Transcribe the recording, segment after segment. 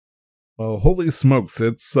Well, holy smokes,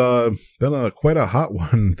 it's been quite a hot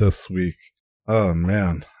one this week. Oh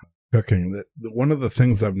man, cooking. One of the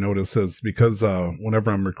things I've noticed is because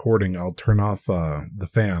whenever I'm recording, I'll turn off the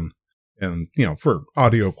fan, and for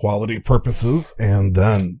audio quality purposes. And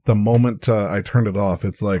then the moment I turn it off,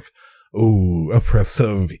 it's like, ooh,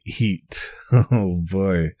 oppressive heat. Oh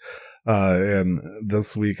boy. And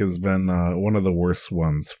this week has been one of the worst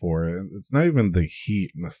ones for it. It's not even the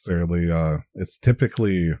heat necessarily. It's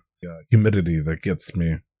typically humidity that gets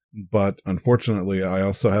me. But unfortunately, I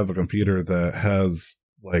also have a computer that has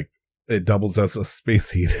it doubles as a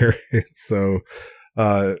space heater, so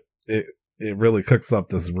it really cooks up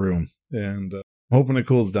this room. And hoping it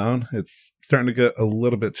cools down. It's starting to get a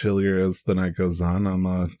little bit chillier as the night goes on.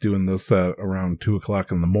 I'm doing this at around 2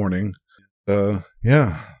 o'clock in the morning.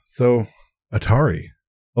 Yeah. So Atari.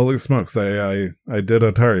 Holy smokes! I did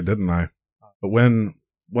Atari, didn't I? But when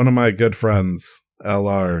one of my good friends,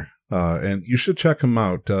 LR, and you should check him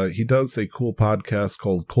out. He does a cool podcast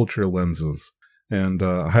called Culture Lenses, and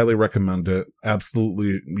I highly recommend it.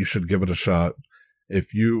 Absolutely, you should give it a shot.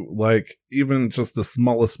 If you like even just the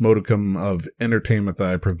smallest modicum of entertainment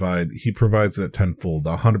that I provide, he provides it tenfold.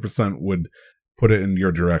 100% would put it in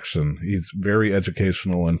your direction. He's very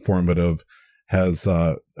educational, informative, has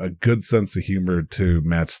a good sense of humor to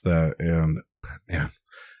match that. And man,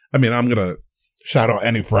 I mean, I'm going to shout out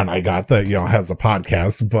any friend I got that, has a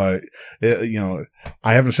podcast, but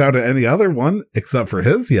I haven't shouted any other one except for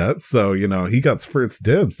his yet. So, he got first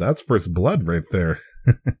dibs. That's first blood right there.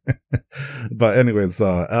 But anyways,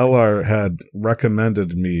 LR had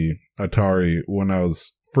recommended me Atari when I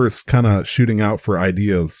was first kind of shooting out for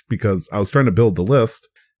ideas because I was trying to build the list.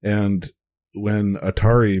 And when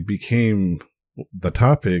Atari became the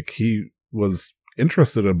topic, he was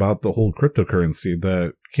interested about the whole cryptocurrency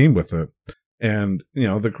that came with it. And,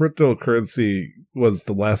 the cryptocurrency was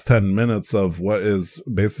the last 10 minutes of what is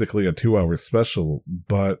basically a 2-hour special.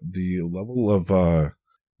 But the level of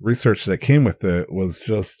research that came with it was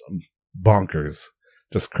just bonkers.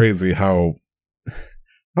 Just crazy how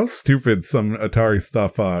stupid some Atari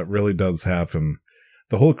stuff really does happen.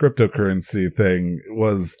 The whole cryptocurrency thing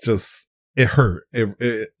was just, it hurt.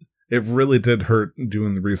 It really did hurt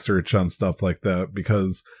doing the research on stuff like that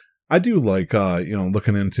because I do like,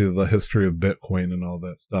 looking into the history of Bitcoin and all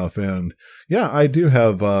that stuff. And yeah, I do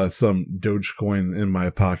have some Dogecoin in my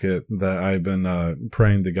pocket that I've been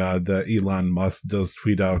praying to God that Elon Musk does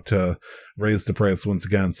tweet out to raise the price once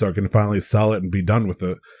again so I can finally sell it and be done with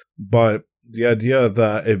it. But the idea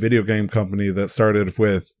that a video game company that started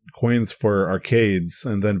with coins for arcades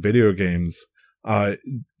and then video games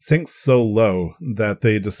sinks so low that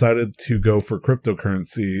they decided to go for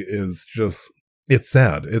cryptocurrency is just... it's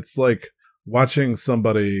sad. It's like watching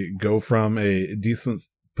somebody go from a decent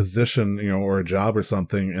position, or a job or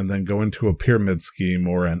something, and then go into a pyramid scheme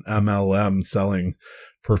or an MLM selling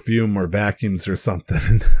perfume or vacuums or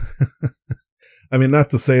something. I mean, not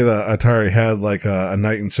to say that Atari had like a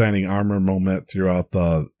knight in shining armor moment throughout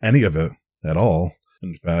any of it at all.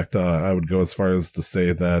 In fact, I would go as far as to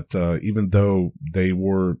say that even though they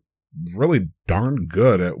were really darn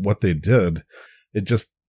good at what they did, it just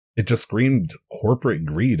screamed corporate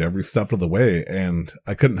greed every step of the way, and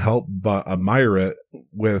I couldn't help but admire it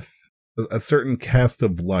with a certain cast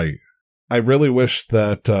of light. I really wish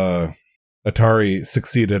that Atari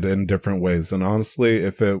succeeded in different ways, and honestly,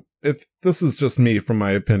 if this is just me from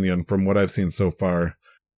my opinion, from what I've seen so far,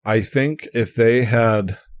 I think if they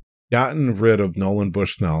had gotten rid of Nolan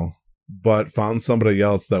Bushnell, but found somebody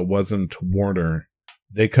else that wasn't Warner,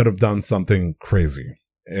 they could have done something crazy.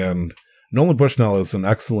 And Nolan Bushnell is an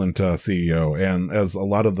excellent CEO, and as a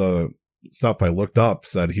lot of the stuff I looked up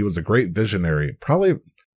said, he was a great visionary. Probably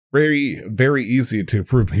very, very easy to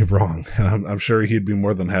prove me wrong. I'm sure he'd be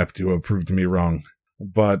more than happy to have proved me wrong.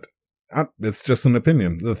 But it's just an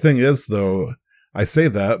opinion. The thing is, though, I say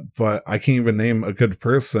that, but I can't even name a good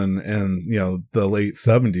person in the late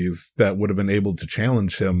 70s that would have been able to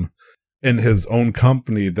challenge him in his own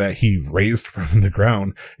company that he raised from the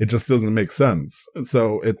ground. It just doesn't make sense.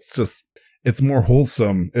 So it's more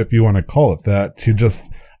wholesome, if you want to call it that, to just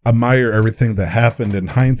admire everything that happened in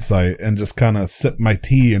hindsight and just kind of sip my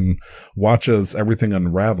tea and watch as everything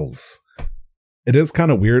unravels. It is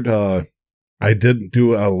kind of weird. I did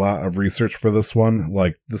do a lot of research for this one.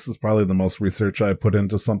 Like, this is probably the most research I put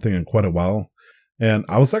into something in quite a while. And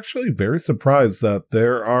I was actually very surprised that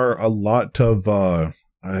there are a lot of,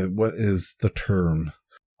 what is the term?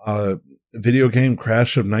 Video game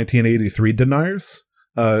crash of 1983 deniers.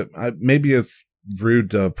 Maybe it's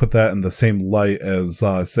rude to put that in the same light as,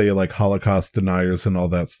 say, like Holocaust deniers and all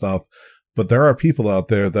that stuff. But there are people out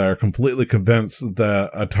there that are completely convinced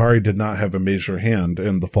that Atari did not have a major hand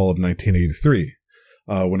in the fall of 1983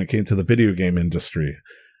 when it came to the video game industry.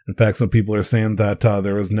 In fact, some people are saying that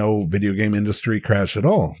there was no video game industry crash at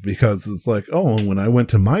all, because it's like, oh, when I went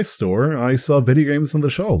to my store, I saw video games on the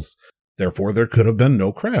shelves. Therefore, there could have been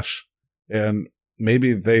no crash. And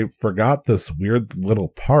maybe they forgot this weird little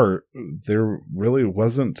part. There really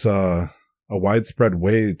wasn't a widespread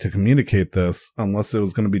way to communicate this unless it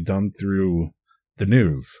was going to be done through the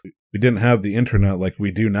news. We didn't have the internet like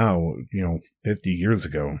we do now, 50 years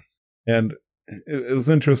ago. And it was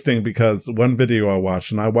interesting because one video I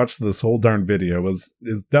watched, and I watched this whole darn video,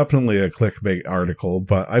 is definitely a clickbait article,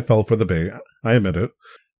 but I fell for the bait. I admit it.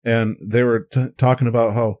 And they were talking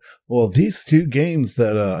about how, well, these two games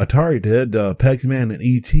that Atari did, Pac-Man and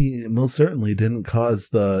E.T., most certainly didn't cause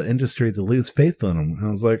the industry to lose faith in them. And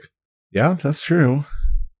I was like, yeah, that's true.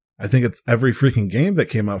 I think it's every freaking game that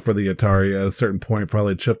came out for the Atari at a certain point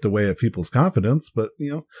probably chipped away at people's confidence, but,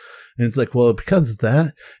 and it's like, well, because of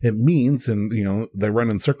that, it means, and, they run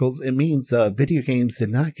in circles, it means video games did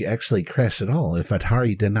not actually crash at all if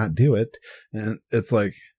Atari did not do it. And it's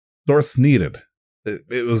like, source needed.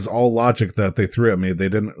 It was all logic that they threw at me. They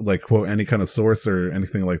didn't, quote any kind of source or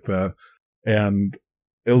anything like that. And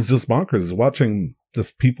it was just bonkers watching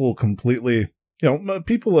just people completely,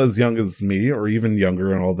 people as young as me or even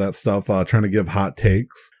younger and all that stuff, trying to give hot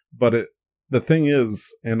takes. But the thing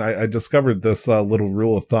is, and I discovered this little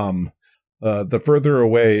rule of thumb, the further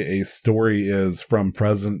away a story is from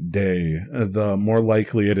present day, the more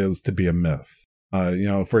likely it is to be a myth.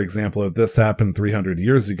 For example, if this happened 300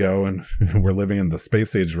 years ago, and we're living in the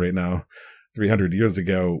space age right now, 300 years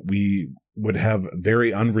ago, we would have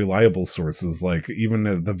very unreliable sources. Like, even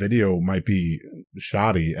the video might be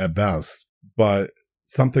shoddy at best, but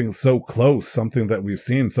something so close, something that we've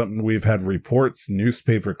seen, something we've had reports,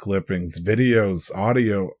 newspaper clippings, videos,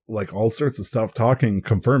 audio, like all sorts of stuff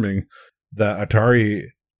confirming that Atari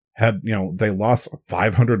had, they lost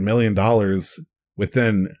 $500 million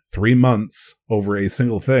within 3 months over a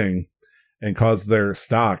single thing, and caused their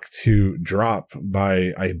stock to drop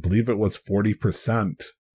by, I believe it was 40%.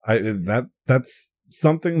 That's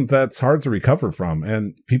something that's hard to recover from,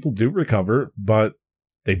 and people do recover, but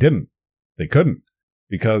they didn't. They couldn't,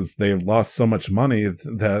 because they've lost so much money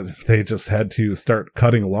that they just had to start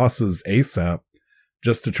cutting losses ASAP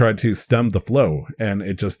just to try to stem the flow, and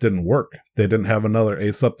it just didn't work. They didn't have another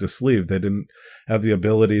ace up their sleeve. They didn't have the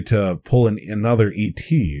ability to pull in another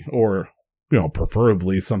ET, or,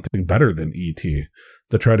 preferably something better than ET,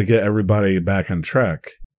 to try to get everybody back on track.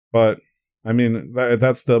 But, I mean,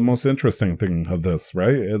 that's the most interesting thing of this,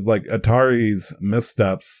 right? It's like Atari's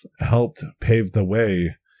missteps helped pave the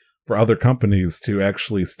way for other companies to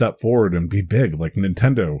actually step forward and be big. Like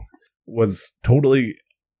Nintendo was totally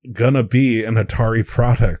gonna be an Atari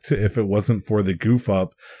product if it wasn't for the goof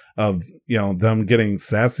up of them getting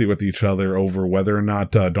sassy with each other over whether or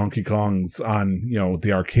not Donkey Kong's on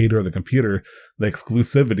the arcade or the computer, the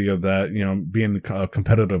exclusivity of that being a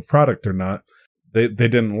competitive product or not. They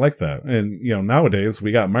didn't like that. And nowadays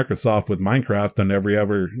we got Microsoft with Minecraft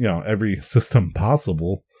on every system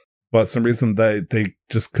possible, but some reason they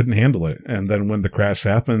just couldn't handle it. And then when the crash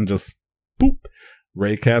happened, just boop,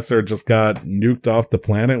 Raycaster just got nuked off the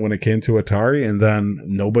planet when it came to Atari, and then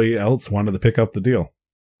nobody else wanted to pick up the deal.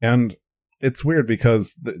 And it's weird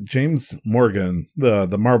because James Morgan, the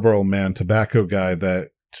Marlboro Man tobacco guy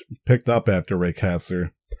that picked up after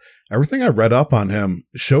Raycaster, everything I read up on him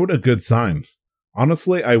showed a good sign.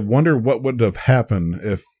 Honestly, I wonder what would have happened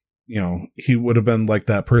if, he would have been like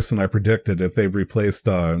that person I predicted if they replaced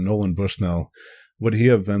Nolan Bushnell. Would he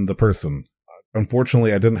have been the person?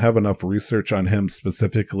 Unfortunately, I didn't have enough research on him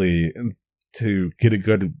specifically to get a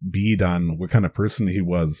good bead on what kind of person he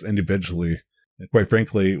was individually. And quite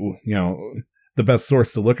frankly, the best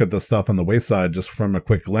source to look at this stuff on the wayside just from a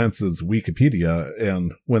quick glance is Wikipedia.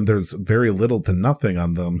 And when there's very little to nothing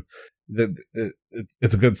on them,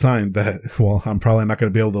 it's a good sign that, well, I'm probably not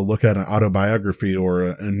going to be able to look at an autobiography or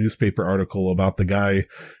a newspaper article about the guy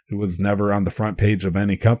who was never on the front page of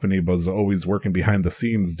any company, but was always working behind the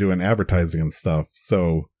scenes doing advertising and stuff.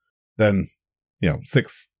 So then,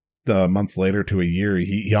 6 months later to a year,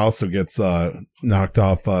 he also gets knocked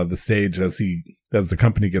off the stage as the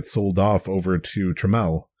company gets sold off over to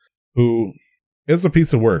Trammell, who is a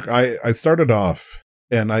piece of work. I started off,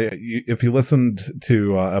 and if you listened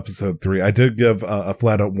to episode 3, I did give a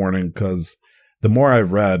flat out warning, because the more I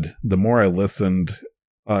read, the more I listened.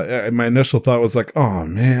 My initial thought was like, oh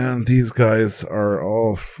man, these guys are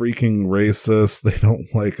all freaking racist. They don't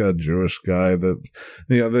like a Jewish guy. That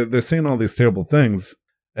they're saying all these terrible things.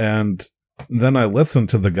 And then I listened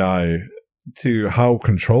to the guy, to how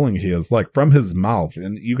controlling he is, like from his mouth.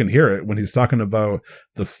 And you can hear it when he's talking about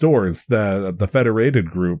the stores, that the Federated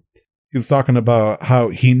Group. He was talking about how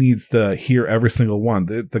he needs to hear every single one.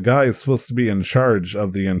 The guy is supposed to be in charge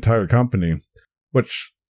of the entire company,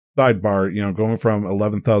 which, sidebar, going from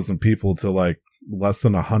 11,000 people to like less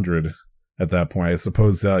than 100 at that point. I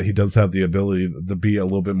suppose he does have the ability to be a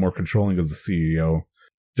little bit more controlling as a CEO.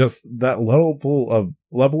 Just that level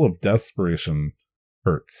of desperation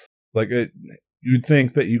hurts. Like, you'd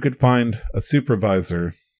think that you could find a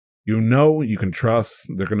supervisor you can trust,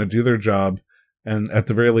 they're going to do their job, and at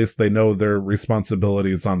the very least, they know their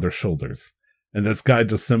responsibility is on their shoulders. And this guy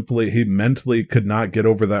just he mentally could not get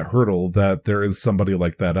over that hurdle that there is somebody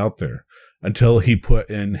like that out there until he put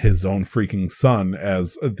in his own freaking son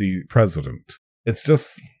as the president. It's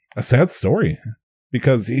just a sad story,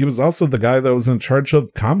 because he was also the guy that was in charge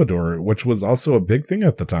of Commodore, which was also a big thing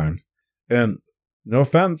at the time. And no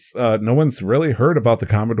offense, no one's really heard about the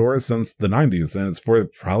Commodore since the 90s, and it's for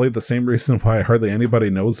probably the same reason why hardly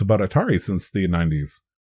anybody knows about Atari since the 90s.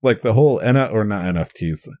 Like the whole not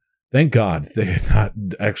NFTs. Thank God they had not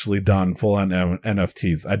actually done full-on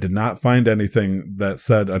NFTs. I did not find anything that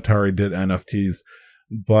said Atari did NFTs,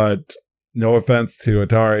 but no offense to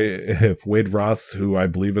Atari, if Wade Ross, who I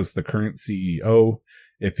believe is the current CEO,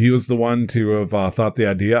 if he was the one to have thought the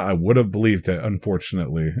idea, I would have believed it,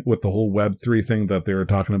 unfortunately, with the whole Web3 thing that they were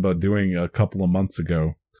talking about doing a couple of months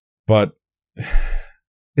ago. But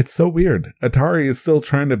it's so weird. Atari is still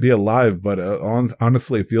trying to be alive, but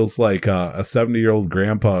honestly, it feels like a 70-year-old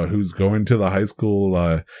grandpa who's going to the high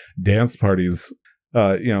school dance parties,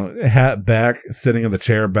 hat back, sitting in the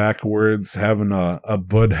chair backwards, having a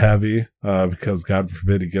Bud Heavy, because God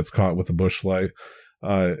forbid he gets caught with a bush light.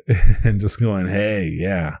 And just going, hey,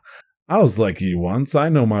 yeah, I was like you once. I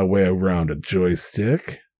know my way around a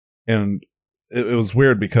joystick. And it was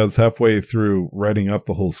weird because halfway through writing up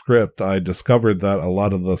the whole script, I discovered that a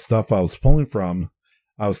lot of the stuff I was pulling from,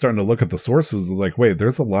 I was starting to look at the sources. Like, wait,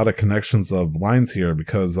 there's a lot of connections of lines here,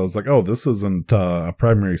 because I was like, oh, this isn't a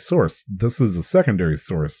primary source. This is a secondary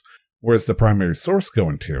source. Where's the primary source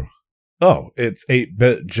going to? Oh, it's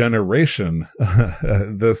 8-bit generation.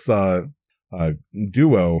 This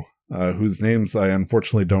duo, whose names I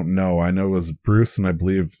unfortunately don't know. I know it was Bruce, and I'm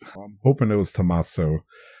hoping it was Tommaso,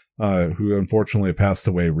 who unfortunately passed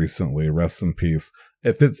away recently. Rest in peace.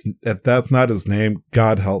 If that's not his name,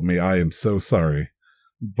 God help me, I am so sorry.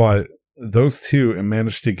 But those two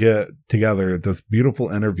managed to get together this beautiful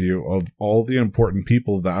interview of all the important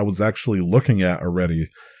people that I was actually looking at already,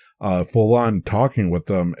 full on talking with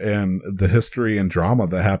them, and the history and drama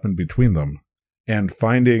that happened between them, and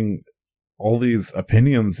finding all these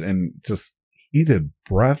opinions and just heated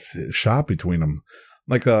breath shot between them.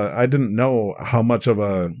 Like, I didn't know how much of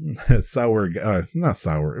a not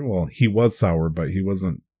sour, well, he was sour, but he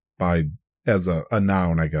wasn't as a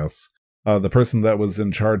noun, I guess. The person that was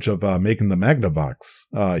in charge of making the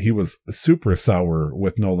Magnavox, he was super sour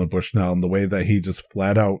with Nolan Bushnell in the way that he just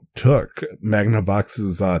flat out took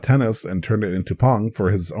Magnavox's tennis and turned it into Pong for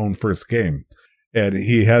his own first game. And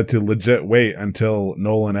he had to legit wait until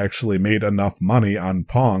Nolan actually made enough money on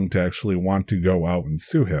Pong to actually want to go out and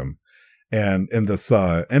sue him. And in this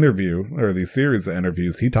interview, or these series of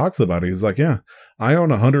interviews, he talks about it. He's like, yeah, I own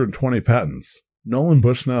 120 patents. Nolan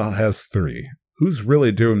Bushnell has 3. Who's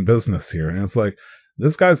really doing business here? And it's like,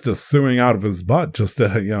 this guy's just suing out of his butt just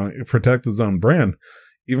to, protect his own brand.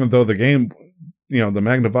 Even though the game, the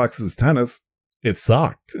Magnavox's tennis, it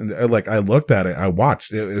sucked. And like, I looked at it, I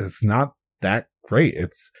watched it. It's not that great.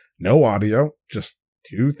 It's no audio, just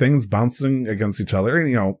 2 things bouncing against each other.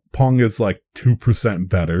 And, Pong is like 2%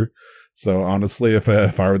 better. So honestly, if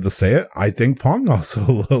I were to say it, I think Pong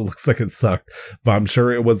also looks like it sucked. But I'm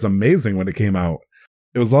sure it was amazing when it came out.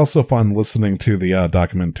 It was also fun listening to the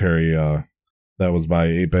documentary that was by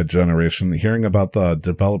 8-Bit Generation, hearing about the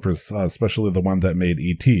developers, especially the one that made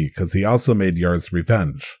E.T., because he also made Yar's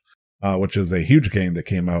Revenge, which is a huge game that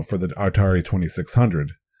came out for the Atari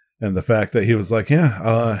 2600. And the fact that he was like,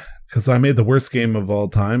 yeah, because I made the worst game of all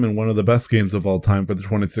time and one of the best games of all time for the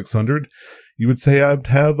 2600, you would say I'd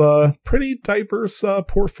have a pretty diverse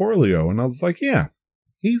portfolio. And I was like, yeah,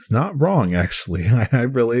 he's not wrong, actually. I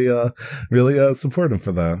really support him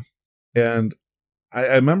for that. And I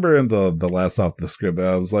remember in the last off the script,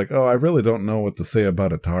 I was like, oh, I really don't know what to say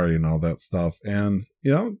about Atari and all that stuff. And,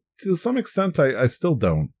 to some extent, I still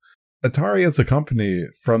don't. Atari as a company,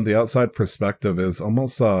 from the outside perspective, is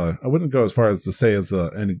almost, I wouldn't go as far as to say as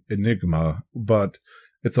an enigma, but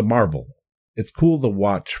it's a marvel. It's cool to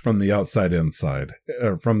watch from the outside inside,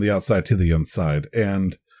 or from the outside to the inside.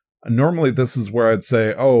 And Normally this is where I'd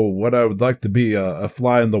say, oh, what I would like to be a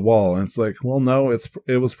fly in the wall. And it's like, well, no,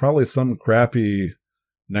 it was probably some crappy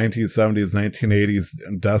 1970s,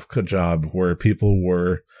 1980s desk job where people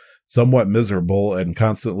were somewhat miserable and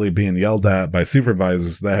constantly being yelled at by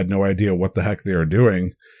supervisors that had no idea what the heck they were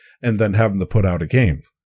doing, and then having to put out a game.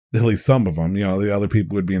 At least some of them, the other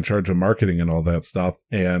people would be in charge of marketing and all that stuff.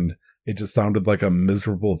 And it just sounded like a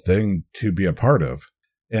miserable thing to be a part of.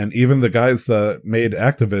 And even the guys that made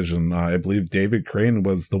Activision, I believe David Crane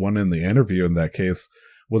was the one in the interview in that case,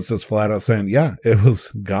 was just flat out saying, yeah, it was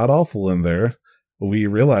god awful in there. We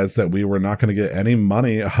realized that we were not going to get any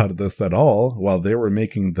money out of this at all while they were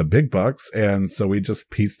making the big bucks. And so we just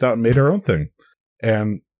pieced out and made our own thing.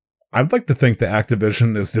 And I'd like to think that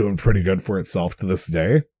Activision is doing pretty good for itself to this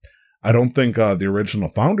day. I don't think the original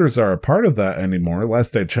founders are a part of that anymore.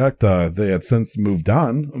 Last I checked, they had since moved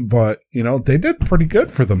on, but, they did pretty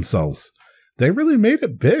good for themselves. They really made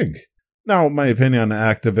it big. Now, my opinion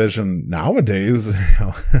on Activision nowadays,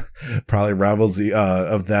 probably rivals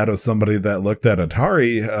of that of somebody that looked at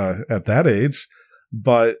Atari at that age.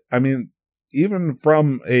 But, I mean, even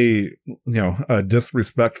from a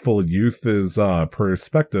disrespectful youth's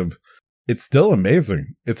perspective, it's still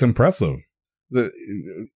amazing. It's impressive.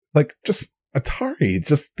 Just Atari,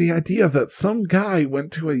 just the idea that some guy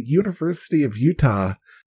went to a University of Utah,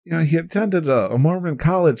 he attended a Mormon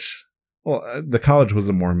college. Well, the college was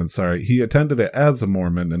a Mormon, sorry. He attended it as a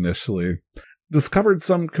Mormon initially. Discovered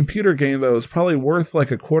some computer game that was probably worth like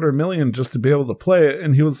 $250,000 just to be able to play it.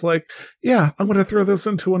 And he was like, yeah, I'm going to throw this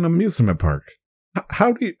into an amusement park.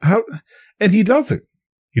 And he does it.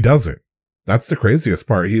 He does it. That's the craziest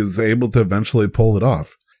part. He was able to eventually pull it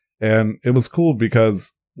off. And it was cool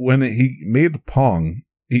because when he made Pong,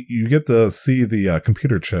 you get to see the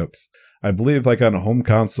computer chips. I believe like on a home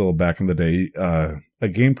console back in the day, a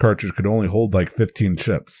game cartridge could only hold like 15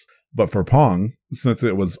 chips. But for Pong, since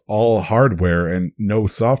it was all hardware and no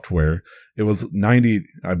software, it was 90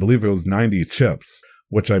 chips,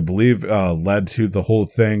 which I believe led to the whole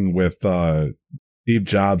thing with Steve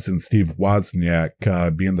Jobs and Steve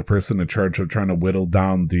Wozniak being the person in charge of trying to whittle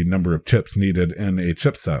down the number of chips needed in a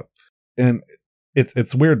chipset. And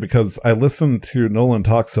it's weird because I listen to Nolan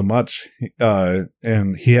talk so much,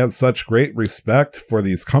 and he has such great respect for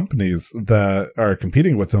these companies that are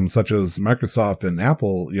competing with him, such as Microsoft and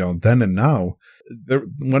Apple, then and now.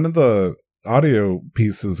 One of the audio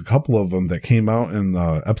pieces, a couple of them that came out in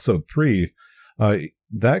episode 3,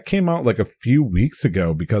 that came out like a few weeks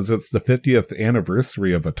ago because it's the 50th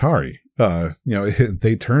anniversary of Atari.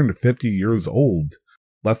 They turned 50 years old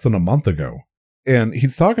less than a month ago. And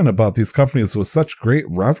he's talking about these companies with such great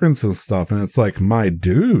reverence and stuff. And it's like, my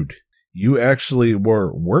dude, you actually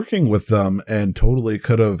were working with them and totally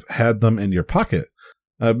could have had them in your pocket.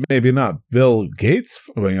 Maybe not Bill Gates,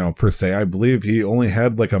 per se. I believe he only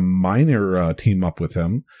had like a minor team up with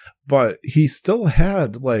him, but he still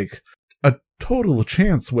had like a total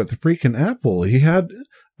chance with freaking Apple. He had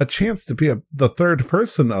a chance to be the third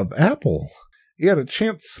person of Apple. He had a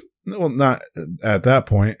chance, well, not at that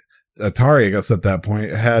point. Atari, I guess at that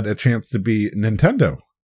point, had a chance to be Nintendo.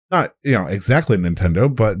 Not, exactly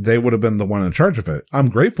Nintendo, but they would have been the one in charge of it. I'm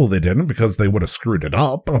grateful they didn't because they would have screwed it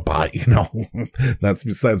up, but, that's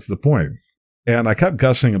besides the point. And I kept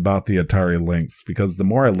gushing about the Atari Lynx because the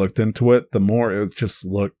more I looked into it, the more it just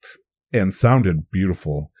looked and sounded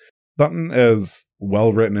beautiful. Something as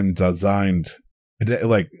well written and designed,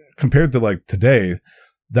 like compared to like today,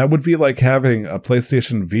 that would be like having a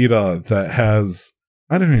PlayStation Vita that has,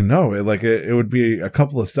 I don't even know. It would be a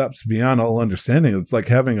couple of steps beyond all understanding. It's like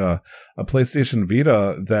having a PlayStation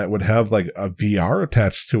Vita that would have like a VR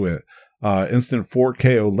attached to it, instant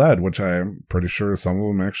 4K OLED, which I'm pretty sure some of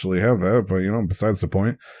them actually have that, but besides the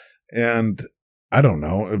point. And I don't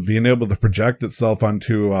know, being able to project itself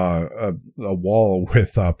onto a wall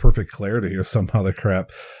with perfect clarity or some other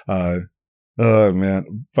crap. Oh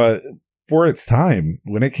man! But for its time,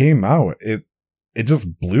 when it came out, it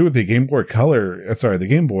just blew the Game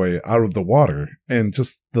Boy out of the water, and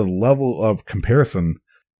just the level of comparison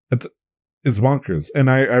is bonkers. And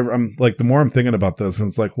I'm like, the more I'm thinking about this, and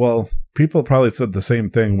it's like, well, people probably said the same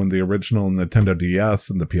thing when the original Nintendo DS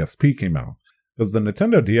and the PSP came out, because the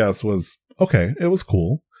Nintendo DS was okay, it was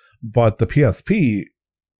cool, but the PSP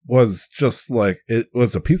was just like, it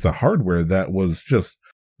was a piece of hardware that was just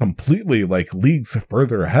completely like leagues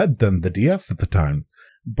further ahead than the DS at the time.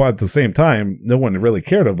 But at the same time, no one really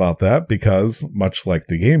cared about that because, much like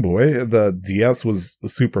the Game Boy, the DS was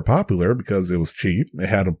super popular because it was cheap. It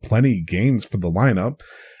had plenty of games for the lineup,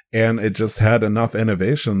 and it just had enough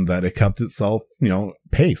innovation that it kept itself,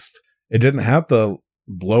 paced. It didn't have the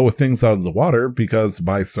blow things out of the water because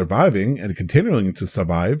by surviving and continuing to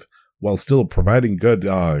survive while still providing good,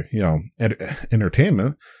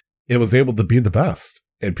 entertainment, it was able to be the best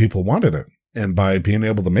and people wanted it. And by being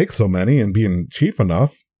able to make so many and being cheap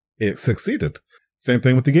enough, it succeeded. Same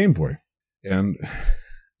thing with the Game Boy. And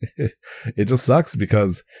it just sucks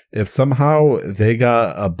because if somehow they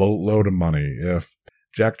got a boatload of money, if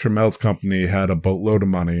Jack Tramel's company had a boatload of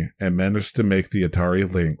money and managed to make the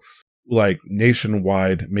Atari Lynx, like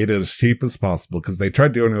nationwide, made it as cheap as possible, because they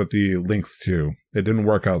tried doing it with the Lynx too. It didn't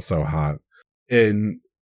work out so hot. And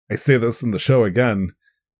I say this in the show again,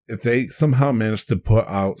 if they somehow managed to put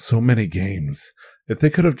out so many games, if they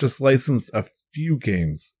could have just licensed a few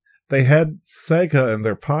games, they had Sega in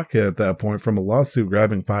their pocket at that point from a lawsuit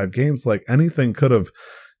grabbing 5 games. Like anything could have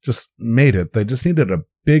just made it. They just needed a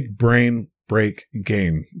big brain break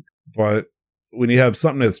game. But when you have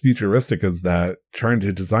something as futuristic as that, trying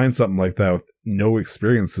to design something like that with no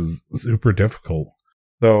experience is super difficult.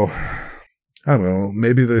 So, I don't know,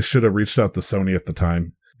 maybe they should have reached out to Sony at the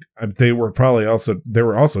time. They were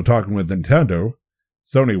also talking with Nintendo.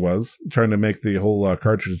 Sony was trying to make the whole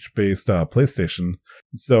cartridge-based PlayStation.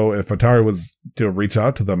 So if Atari was to reach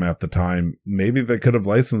out to them at the time, maybe they could have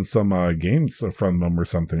licensed some games from them or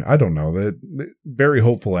something. I don't know. Very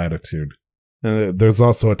hopeful attitude. There's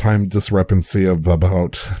also a time discrepancy of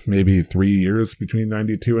about maybe 3 years between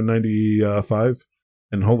 92 and 95.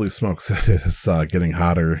 And holy smokes, it is getting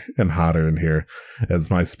hotter and hotter in here as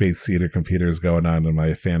my space heater computer is going on and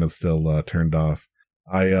my fan is still turned off.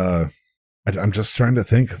 I'm just trying to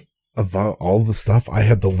think about all the stuff I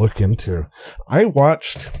had to look into. I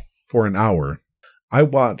watched for an hour. I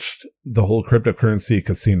watched the whole cryptocurrency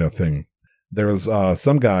casino thing. There was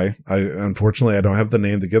some guy, unfortunately I don't have the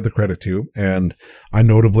name to give the credit to, and I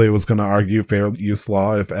notably was going to argue fair use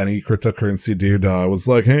law if any cryptocurrency dude was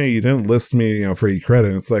like, hey, you didn't list me for e-credit.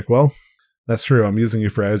 And it's like, well, that's true. I'm using you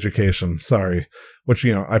for education. Sorry. Which,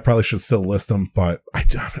 I probably should still list them, but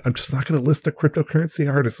I'm just not going to list a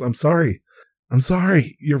cryptocurrency artist. I'm sorry.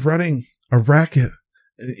 You're running a racket.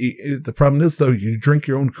 The problem is, though, you drink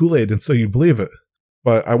your own Kool-Aid, and so you believe it.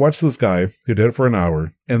 But I watched this guy who did it for an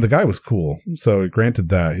hour, and the guy was cool. So granted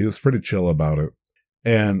that, he was pretty chill about it.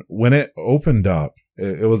 And when it opened up,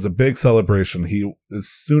 it was a big celebration. As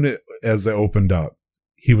soon as it opened up,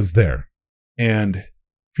 he was there. And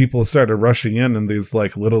people started rushing in these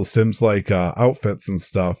like little Sims-like outfits and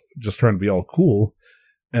stuff, just trying to be all cool.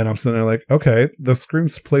 And I'm sitting there like, okay, this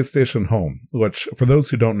screams PlayStation Home, which for those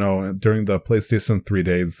who don't know, during the PlayStation 3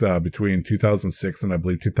 days between 2006 and I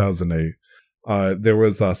believe 2008, there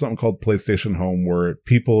was something called PlayStation Home where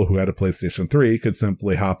people who had a PlayStation 3 could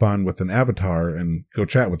simply hop on with an avatar and go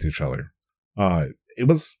chat with each other. It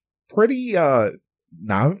was pretty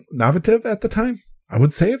novative at the time. I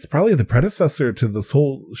would say it's probably the predecessor to this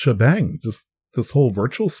whole shebang, just this whole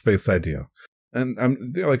virtual space idea.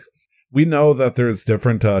 And we know that there's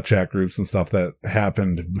different chat groups and stuff that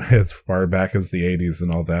happened as far back as the 80s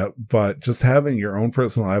and all that, but just having your own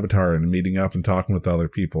personal avatar and meeting up and talking with other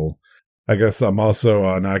people. I guess I'm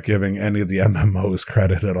also not giving any of the MMOs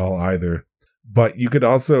credit at all either. But you could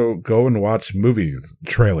also go and watch movies,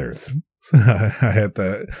 trailers. I had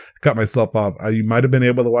to cut myself off. You might have been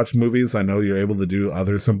able to watch movies. I know you're able to do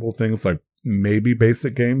other simple things like maybe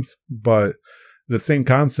basic games, but the same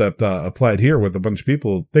concept applied here with a bunch of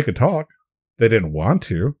people. They could talk. They didn't want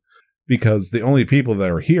to because the only people that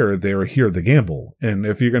are here, they were here to gamble. And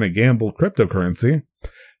if you're going to gamble cryptocurrency,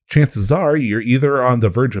 chances are you're either on the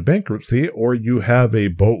verge of bankruptcy or you have a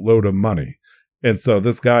boatload of money. And so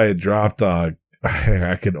this guy had dropped,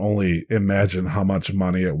 I could only imagine how much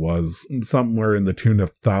money it was, somewhere in the tune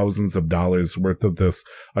of thousands of dollars worth of this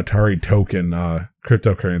Atari token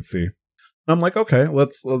cryptocurrency. I'm like, okay,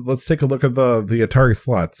 let's take a look at the Atari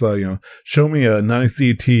slots. Show me a nice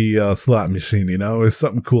ET slot machine, or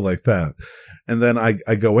something cool like that. And then I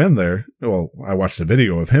go in there. Well, I watched a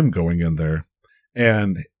video of him going in there,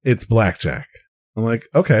 and it's blackjack. I'm like,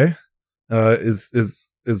 okay, is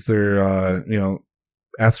there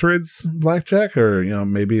asteroids blackjack, or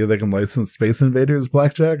maybe they can license Space Invaders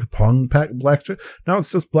blackjack, Pong Pack blackjack? No, it's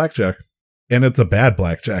just blackjack. And it's a bad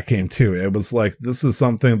blackjack game, too. It was like, this is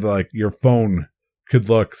something that, like, your phone could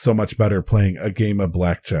look so much better playing a game of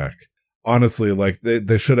blackjack. Honestly, like,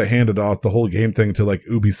 they should have handed off the whole game thing to, like,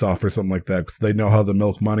 Ubisoft or something like that, because they know how to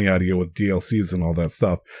milk money out of you with DLCs and all that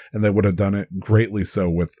stuff. And they would have done it greatly so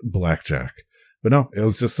with blackjack. But no, it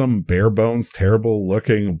was just some bare bones, terrible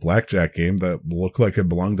looking blackjack game that looked like it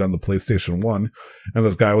belonged on the PlayStation 1. And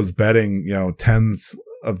this guy was betting, tens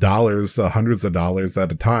of dollars, hundreds of dollars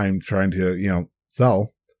at a time, trying to,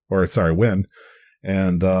 win.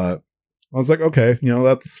 And I was like, okay,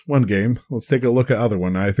 that's one game. Let's take a look at other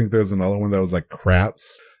one. I think there's another one that was like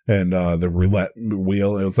craps and the roulette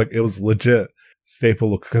wheel. It was legit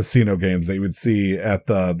staple casino games that you would see at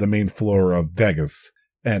the main floor of Vegas.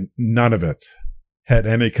 And none of it had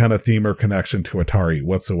any kind of theme or connection to Atari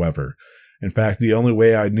whatsoever. In fact, the only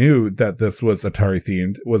way I knew that this was Atari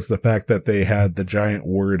themed was the fact that they had the giant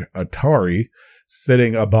word Atari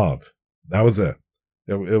sitting above. That was it.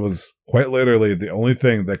 It was quite literally the only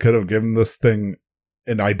thing that could have given this thing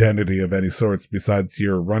an identity of any sorts besides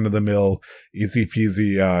your run-of-the-mill,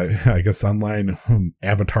 easy-peasy, I guess, online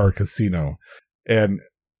avatar casino. And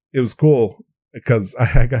it was cool because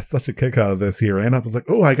I got such a kick out of this here. And I was like,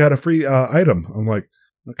 oh, I got a free item. I'm like,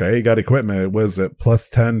 okay, you got equipment. Was it plus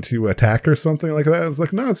 10 to attack or something like that? I was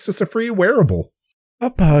like, no, it's just a free wearable.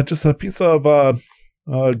 Just a piece of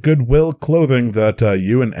Goodwill clothing that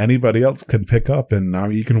you and anybody else can pick up, and now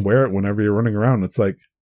you can wear it whenever you're running around. It's like,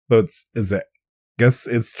 so guess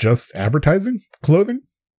it's just advertising clothing?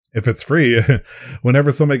 If it's free,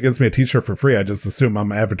 whenever somebody gives me a t-shirt for free, I just assume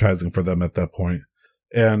I'm advertising for them at that point.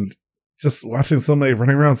 And just watching somebody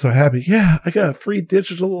running around so happy, yeah, I got free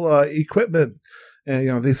digital equipment.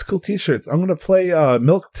 And, these cool t-shirts. I'm going to play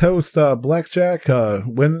Milk Toast Blackjack,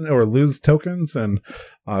 win or lose tokens, and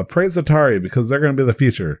praise Atari because they're going to be the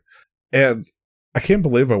future. And I can't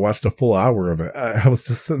believe I watched a full hour of it. I was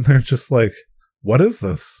just sitting there just like, what is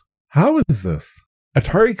this? How is this?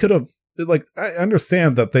 Atari could have, I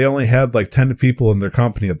understand that they only had 10 people in their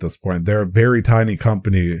company at this point. They're a very tiny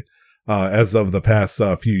company as of the past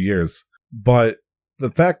few years. But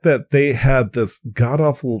the fact that they had this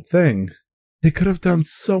god-awful thing, they could have done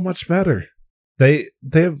so much better. They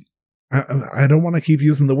have, I don't want to keep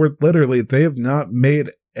using the word literally, they have not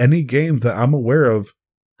made any game that I'm aware of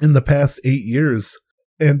in the past 8 years,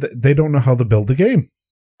 and they don't know how to build a game.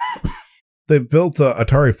 They've built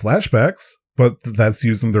Atari flashbacks, but that's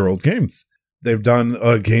using their old games. They've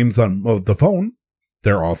done games on the phone.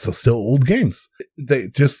 They're also still old games. They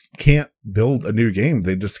just can't build a new game.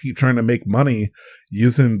 They just keep trying to make money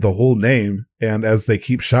using the whole name, and as they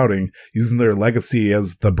keep shouting, using their legacy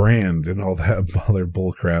as the brand and all that other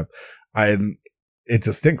bullcrap. It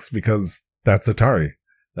just stinks because that's Atari.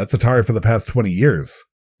 That's Atari for the past 20 years.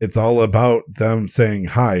 It's all about them saying,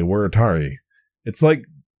 hi, we're Atari. It's like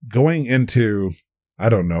going into, I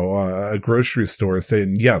don't know, a grocery store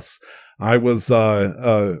saying, yes, I was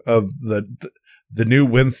of the new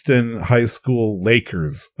Winston High School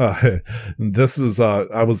Lakers. This is,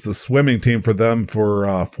 I was the swimming team for them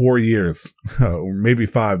for 4 years, or maybe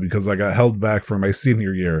 5, because I got held back for my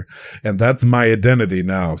senior year. And that's my identity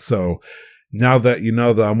now. So now that you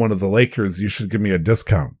know that I'm one of the Lakers, you should give me a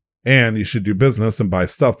discount. And you should do business and buy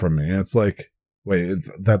stuff from me. And it's like, wait,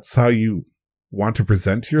 that's how you want to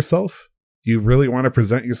present yourself? Do you really want to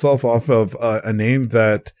present yourself off of a name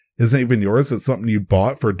that isn't even yours? It's something you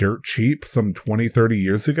bought for dirt cheap some 20, 30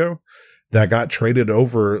 years ago that got traded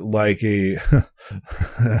over like a,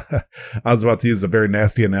 I was about to use a very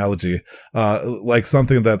nasty analogy, like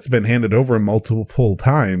something that's been handed over multiple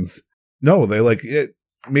times. No, they like it.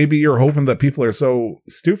 Maybe you're hoping that people are so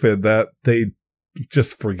stupid that they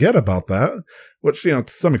just forget about that, which, to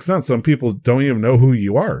some extent, some people don't even know who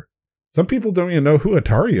you are. Some people don't even know who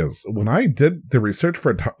Atari is. When I did the research of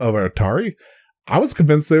Atari, I was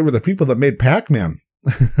convinced they were the people that made Pac-Man.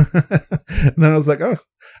 And then I was like, oh,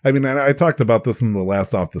 I mean, I talked about this in the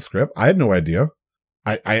last Off the Script. I had no idea.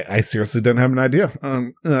 I seriously didn't have an idea.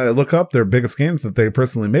 I look up their biggest games that they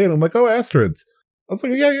personally made. I'm like, oh, Asteroids. I was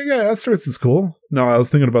like, yeah, Asteroids is cool. No, I was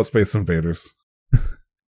thinking about Space Invaders.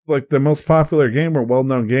 Like, the most popular game or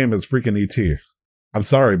well-known game is freaking E.T. I'm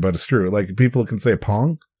sorry, but it's true. Like, people can say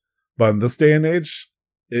Pong, but in this day and age,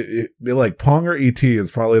 it like Pong or E.T.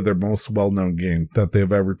 is probably their most well-known game that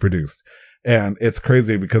they've ever produced. And it's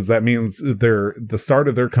crazy because that means the start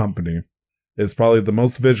of their company is probably the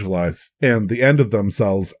most visualized, and the end of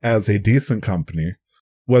themselves as a decent company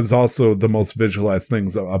was also the most visualized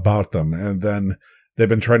things about them. And then they've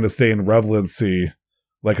been trying to stay in relevancy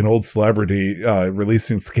like an old celebrity,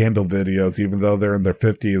 releasing scandal videos, even though they're in their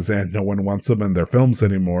 50s and no one wants them in their films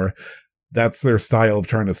anymore. That's their style of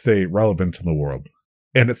trying to stay relevant in the world.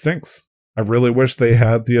 And it stinks. I really wish they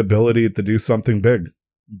had the ability to do something big.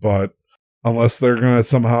 But unless they're going to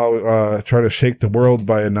somehow try to shake the world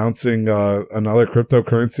by announcing another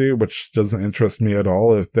cryptocurrency, which doesn't interest me at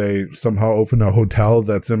all. If they somehow open a hotel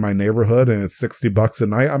that's in my neighborhood and it's $60 a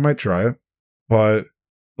night, I might try it. But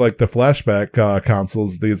like the flashback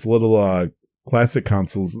consoles, these little classic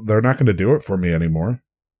consoles, they're not going to do it for me anymore.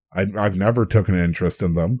 I've never taken an interest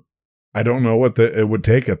in them. I don't know what it would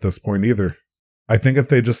take at this point either. I think if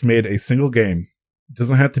they just made a single game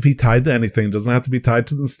Doesn't have to be tied to anything. Doesn't have to be tied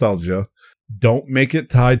to nostalgia. Don't make it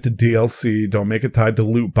tied to DLC. Don't make it tied to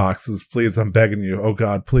loot boxes. Please, I'm begging you. Oh,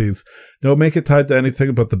 God, please. Don't make it tied to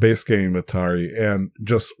anything but the base game, Atari, and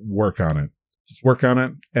just work on it. Just work on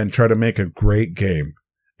it and try to make a great game.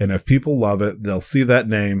 And if people love it, they'll see that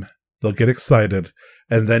name, they'll get excited,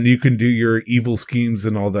 and then you can do your evil schemes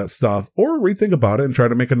and all that stuff, or rethink about it and try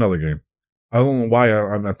to make another game. I don't know why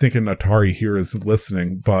I'm thinking Atari here is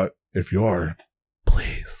listening, but if you are,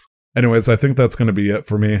 please. Anyways, I think that's going to be it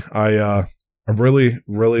for me. I really,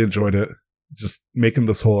 really enjoyed it, just making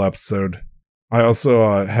this whole episode. I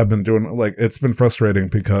also have been doing, it's been frustrating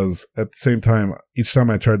because at the same time, each time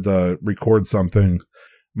I tried to record something,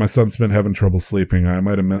 my son's been having trouble sleeping. I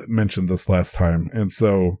might have mentioned this last time. And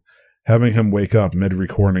so having him wake up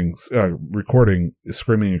mid-recording,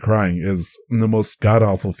 screaming and crying is the most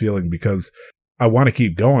god-awful feeling because I want to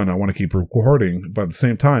keep going. I want to keep recording. But at the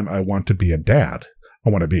same time, I want to be a dad. I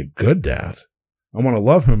want to be a good dad. I want to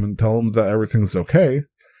love him and tell him that everything's okay.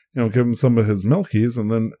 Give him some of his milkies and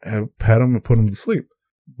then pat him and put him to sleep.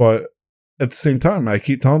 But at the same time, I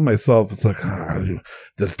keep telling myself, it's like,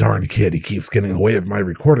 this darn kid, he keeps getting away with my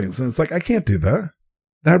recordings. And it's like, I can't do that.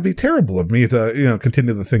 That would be terrible of me to,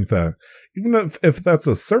 continue to think that. Even if that's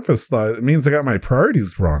a surface thought, it means I got my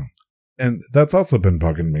priorities wrong. And that's also been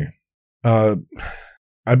bugging me.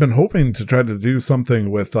 I've been hoping to try to do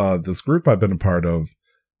something with this group I've been a part of,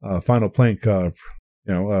 Final Plank,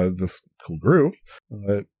 this cool group.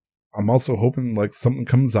 I'm also hoping something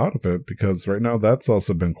comes out of it because right now that's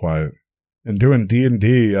also been quiet. And doing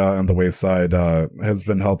D&D on the wayside has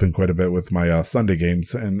been helping quite a bit with my Sunday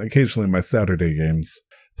games and occasionally my Saturday games.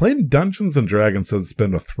 Playing Dungeons & Dragons has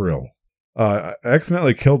been a thrill. I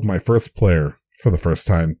accidentally killed my first player for the first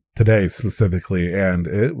time today specifically, and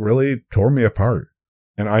it really tore me apart.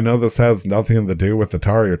 And I know this has nothing to do with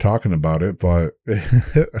Atari or talking about it, but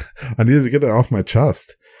I needed to get it off my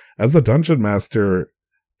chest. As a dungeon master,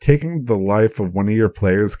 taking the life of one of your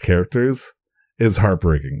players' characters is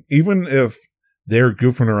heartbreaking. Even if they're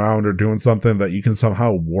goofing around or doing something that you can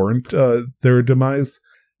somehow warrant their demise,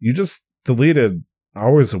 you just deleted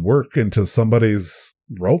hours of work into somebody's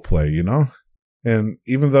roleplay, And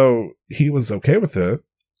even though he was okay with it,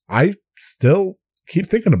 I still keep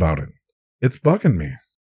thinking about it. It's bugging me.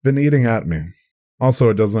 Been eating at me. Also,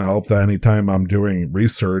 it doesn't help that anytime I'm doing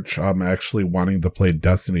research, I'm actually wanting to play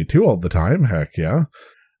Destiny 2 all the time. Heck yeah.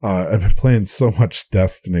 I've been playing so much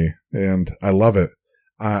Destiny, and I love it.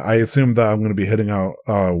 I assume that I'm going to be hitting out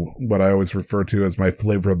what I always refer to as my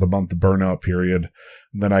flavor of the month burnout period.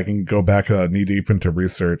 Then I can go back knee-deep into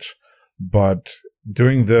research. But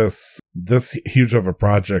doing this huge of a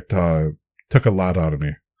project took a lot out of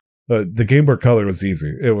me. The Game Boy Color was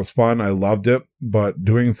easy. It was fun. I loved it. But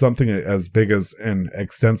doing something as big as and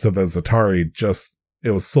extensive as Atari,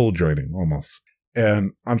 it was soul-draining almost.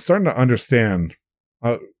 And I'm starting to understand.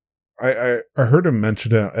 I heard him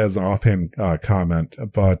mention it as an offhand comment,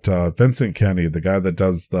 but Vincent Kenny, the guy that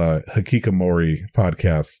does the Hikikomori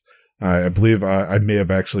podcast, I believe I may have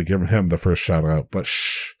actually given him the first shout out, but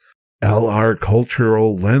shh. LR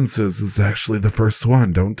Cultural Lenses is actually the first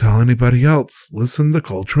one. Don't tell anybody else. Listen to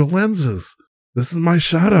Cultural Lenses. This is my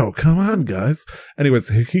shout out. Come on, guys. Anyways,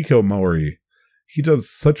 Hikikomori, he does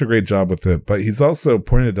such a great job with it, but he's also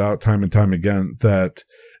pointed out time and time again that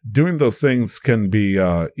doing those things can be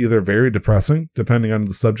either very depressing, depending on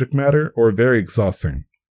the subject matter, or very exhausting.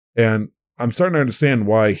 And I'm starting to understand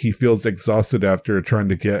why he feels exhausted after trying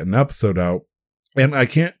to get an episode out. And I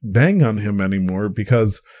can't bang on him anymore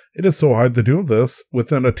because it is so hard to do this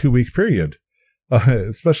within a 2-week period,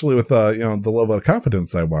 especially with the level of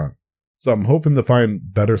confidence I want. So I'm hoping to find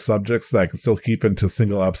better subjects that I can still keep into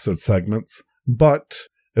single episode segments. But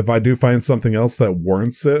if I do find something else that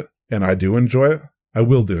warrants it and I do enjoy it, I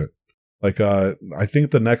will do it. I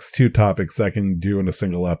think the next 2 topics I can do in a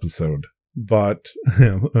single episode. But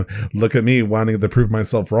look at me wanting to prove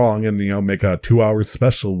myself wrong and, make a 2-hour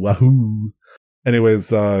special. Wahoo! Anyways,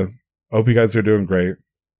 hope you guys are doing great.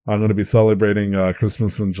 I'm going to be celebrating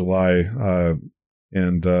Christmas in July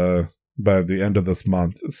and by the end of this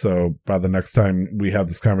month. So by the next time we have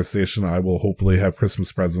this conversation, I will hopefully have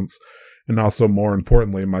Christmas presents. And also, more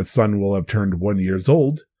importantly, my son will have turned 1 year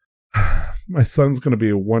old. My son's going to be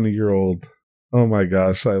a 1-year-old. Oh my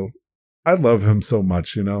gosh, I love him so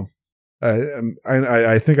much,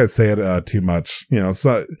 I think I say it too much,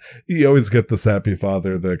 so you always get this happy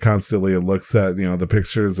father that constantly looks at, the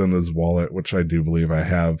pictures in his wallet, which I do believe I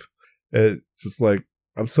have. It just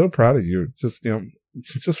I'm so proud of you. Just,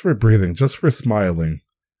 just for breathing, just for smiling.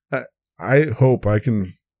 I hope I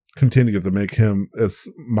can continue to make him as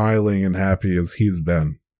smiling and happy as he's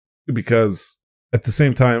been, because at the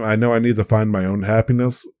same time, I know I need to find my own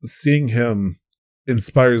happiness. Seeing him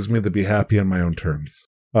inspires me to be happy on my own terms.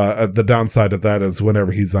 The downside of that is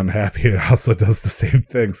whenever he's unhappy, it also does the same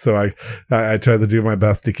thing. So I try to do my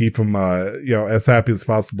best to keep him, as happy as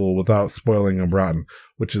possible without spoiling him rotten,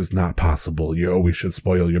 which is not possible. You always should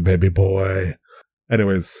spoil your baby boy.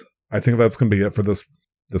 Anyways, I think that's going to be it for this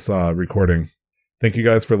recording. Thank you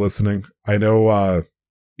guys for listening. I know,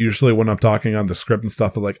 usually when I'm talking on the script and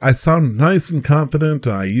stuff, I sound nice and confident,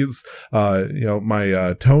 and I use,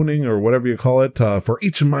 my toning or whatever you call it for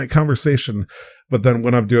each of my conversation. But then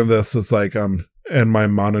when I'm doing this, it's like I'm in my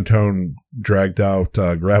monotone, dragged out,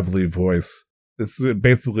 gravelly voice. It's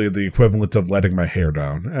basically the equivalent of letting my hair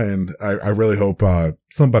down. And I really hope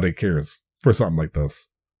somebody cares for something like this.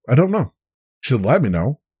 I don't know. Should let me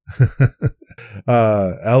know.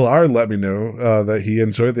 LR let me know that he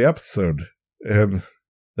enjoyed the episode. And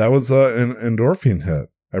that was an endorphin hit.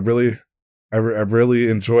 I really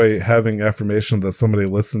enjoy having affirmation that somebody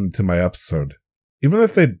listened to my episode. Even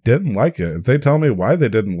if they didn't like it, if they tell me why they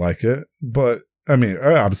didn't like it, but I mean,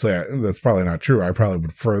 obviously that's probably not true. I probably would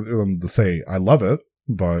prefer them to say, I love it,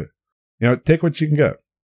 but take what you can get.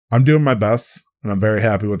 I'm doing my best and I'm very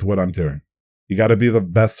happy with what I'm doing. You got to be the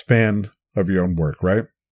best fan of your own work, right?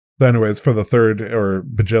 So anyways, for the third or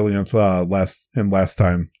bajillionth last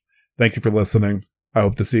time, thank you for listening. I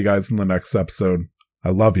hope to see you guys in the next episode. I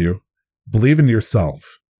love you. Believe in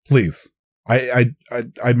yourself, please.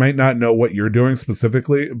 I might not know what you're doing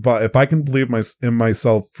specifically, but if I can believe in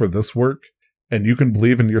myself for this work, and you can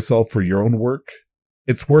believe in yourself for your own work,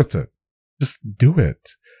 it's worth it. Just do it.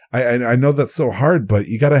 I know that's so hard, but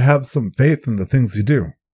you got to have some faith in the things you do.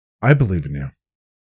 I believe in you.